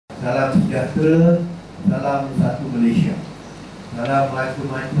salam sejahtera, salam satu Malaysia. Salam Melaka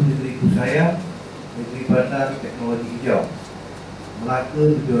maju negeriku sayang, negeri bandar teknologi hijau. Melaka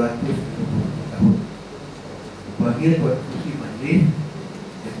 730 tahun. Bahagia Tuan Ketua Majlis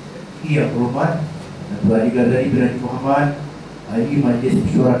yang berhormat, Datuk Adik Gazali bin Haji Muhammad, Ahli Majlis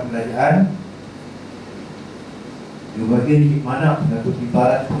Mesyuarat Kerajaan, yang bahagia Encik Manak, Datuk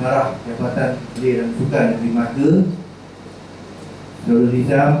Timbalan Pengarah Jabatan Belia dan Sukan Negeri Melaka, Saudara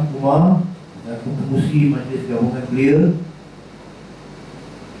Nizam Umar, Datuk Pengurusi Majlis Gabungan Belia,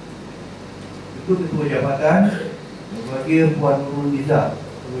 Ketua Jabatan, yang bahagia Puan Nurul Liza.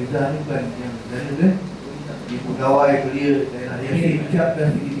 Nurul Liza ni bukan yang sana kan? Di pegawai Belia dan Yasin,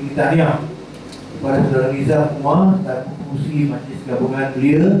 ucapkan tinggi-tinggi tahniah kepada Saudara Nizam Umar, Datuk Pengurusi Majlis Gabungan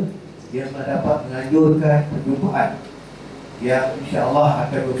Belia, yang dapat menganjurkan perjumpaan yang insya-Allah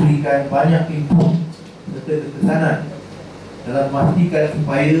akan memberikan banyak input serta kekesanan dalam memastikan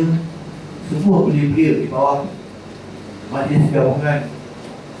supaya semua belia-belia di bawah Majlis Gabungan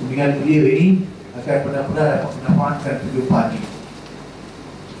Bimbingan Belia ini akan benar-benar dapat memanfaatkan perjumpaan ini.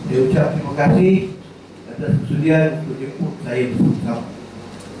 Saya ucap terima kasih atas kesudian untuk jemput saya bersama.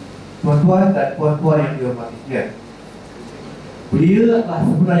 Tuan-tuan dan puan-puan yang dihormati sekalian, belia adalah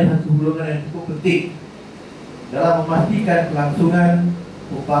sebenarnya satu golongan yang cukup penting dalam memastikan kelangsungan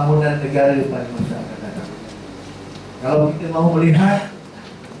pembangunan negara pada masa akan datang. Kalau kita mahu melihat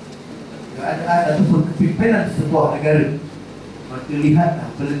keadaan ataupun kepimpinan sebuah negara, maka lihatlah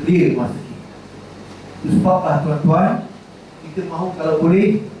belia masa ini. Itu sebablah tuan-tuan, kita mahu kalau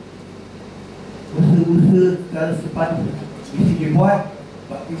boleh usaha-usaha secara sepadu mesti dibuat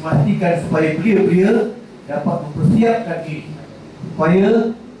bagi memastikan supaya belia-belia dapat mempersiapkan diri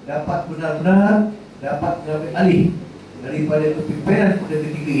supaya dapat benar-benar dapat mengambil alih daripada kepimpinan pada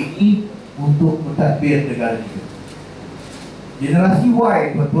ketika ini untuk mentadbir negara kita. Generasi Y,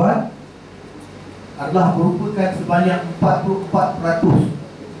 tuan-tuan, adalah merupakan sebanyak 44%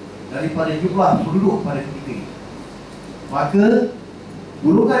 daripada jumlah penduduk pada ketika ini. Maka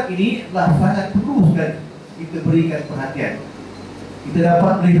golongan ini adalah sangat perlu sekali kita berikan perhatian. Kita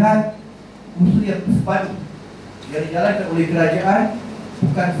dapat melihat usaha yang sepadu yang dijalankan oleh kerajaan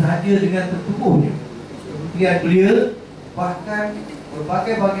bukan sahaja dengan tertubuhnya Kementerian Belia, bahkan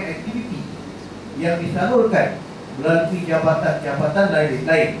berbagai-bagai aktiviti yang disalurkan melalui jabatan-jabatan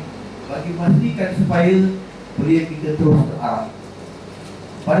lain-lain bagi memastikan supaya belia kita terus terarah.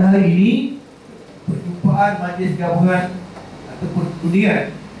 Pada hari ini, perjumpaan Majlis Gabungan ataupun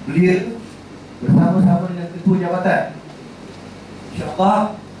Kundian Belia bersama-sama dengan Ketua Jabatan, insya-Allah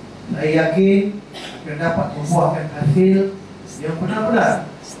saya yakin akan dapat membuahkan hasil yang benar-benar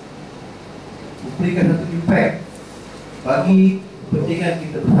memberikan satu impact bagi kepentingan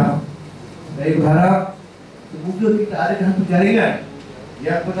kita bersama. Saya berharap semoga kita ada satu jaringan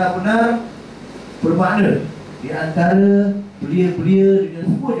yang benar-benar bermakna di antara belia-belia dengan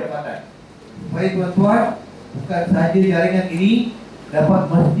semua jabatan, supaya tuan-tuan bukan sahaja jaringan ini dapat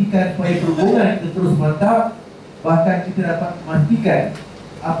memastikan supaya perhubungan kita terus mantap, bahkan kita dapat memastikan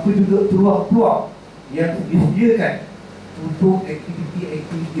apa juga peluang-peluang yang disediakan untuk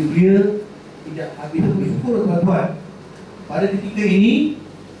aktiviti-aktiviti belia tidak habis-habis. Syukur tuan-tuan, pada ketika ini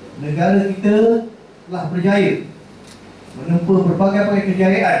negara kita telah berjaya menempuh berbagai-bagai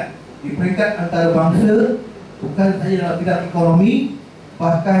kejayaan di peringkat antarabangsa, bukan sahaja dalam bidang ekonomi,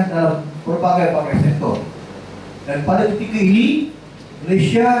 bahkan dalam berbagai-bagai sektor. Dan pada ketika ini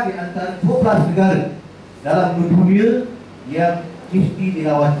Malaysia di antara 12 negara dalam dunia yang mesti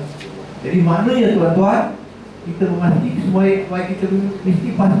dilawan. Jadi maknanya tuan-tuan, kita memastikan supaya kita mesti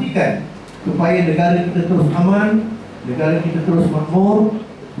pastikan supaya negara kita terus aman, negara kita terus makmur,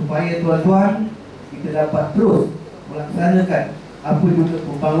 supaya tuan-tuan kita dapat terus melaksanakan apa juga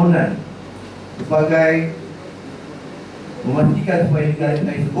pembangunan sebagai memastikan supaya negara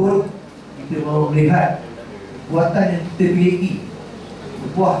kita tersebut kita mahu melihat kekuatan yang kita miliki,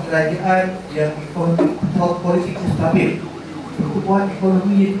 sebuah kerajaan yang politik stabil, pertumbuhan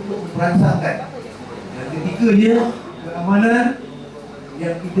ekonomi yang cukup merangsangkan, dan ketiganya keamanan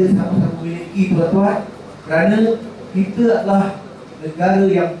yang kita sama-sama miliki tuan-tuan, kerana kita adalah negara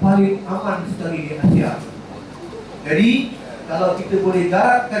yang paling aman sekali di Asia. Jadi kalau kita boleh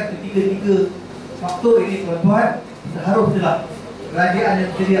garapkan ketiga-tiga faktor ini tuan-tuan, seharusnya kerajaan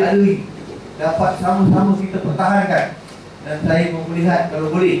yang sedia ada ini dapat sama-sama kita pertahankan. Dan saya mau melihat kalau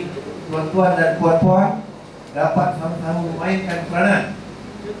boleh tuan-tuan dan puan-puan dapat sama-sama memainkan peranan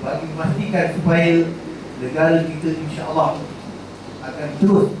bagi memastikan supaya negara kita insya-Allah akan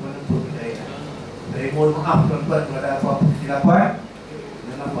terus menempuh kejayaan. Saya mohon maaf tuan-tuan kepada apa-apa kesilapan.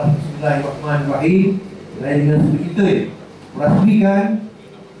 Bismillahirrahmanirrahim. Saya dengan sukacita merasmikan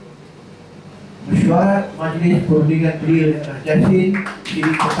Mesyuarat Majlis Perundingan Belia Jasin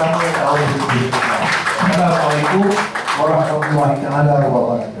Siri pertama tahun 2019. Assalamualaikum warahmatullahi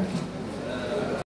wabarakatuh.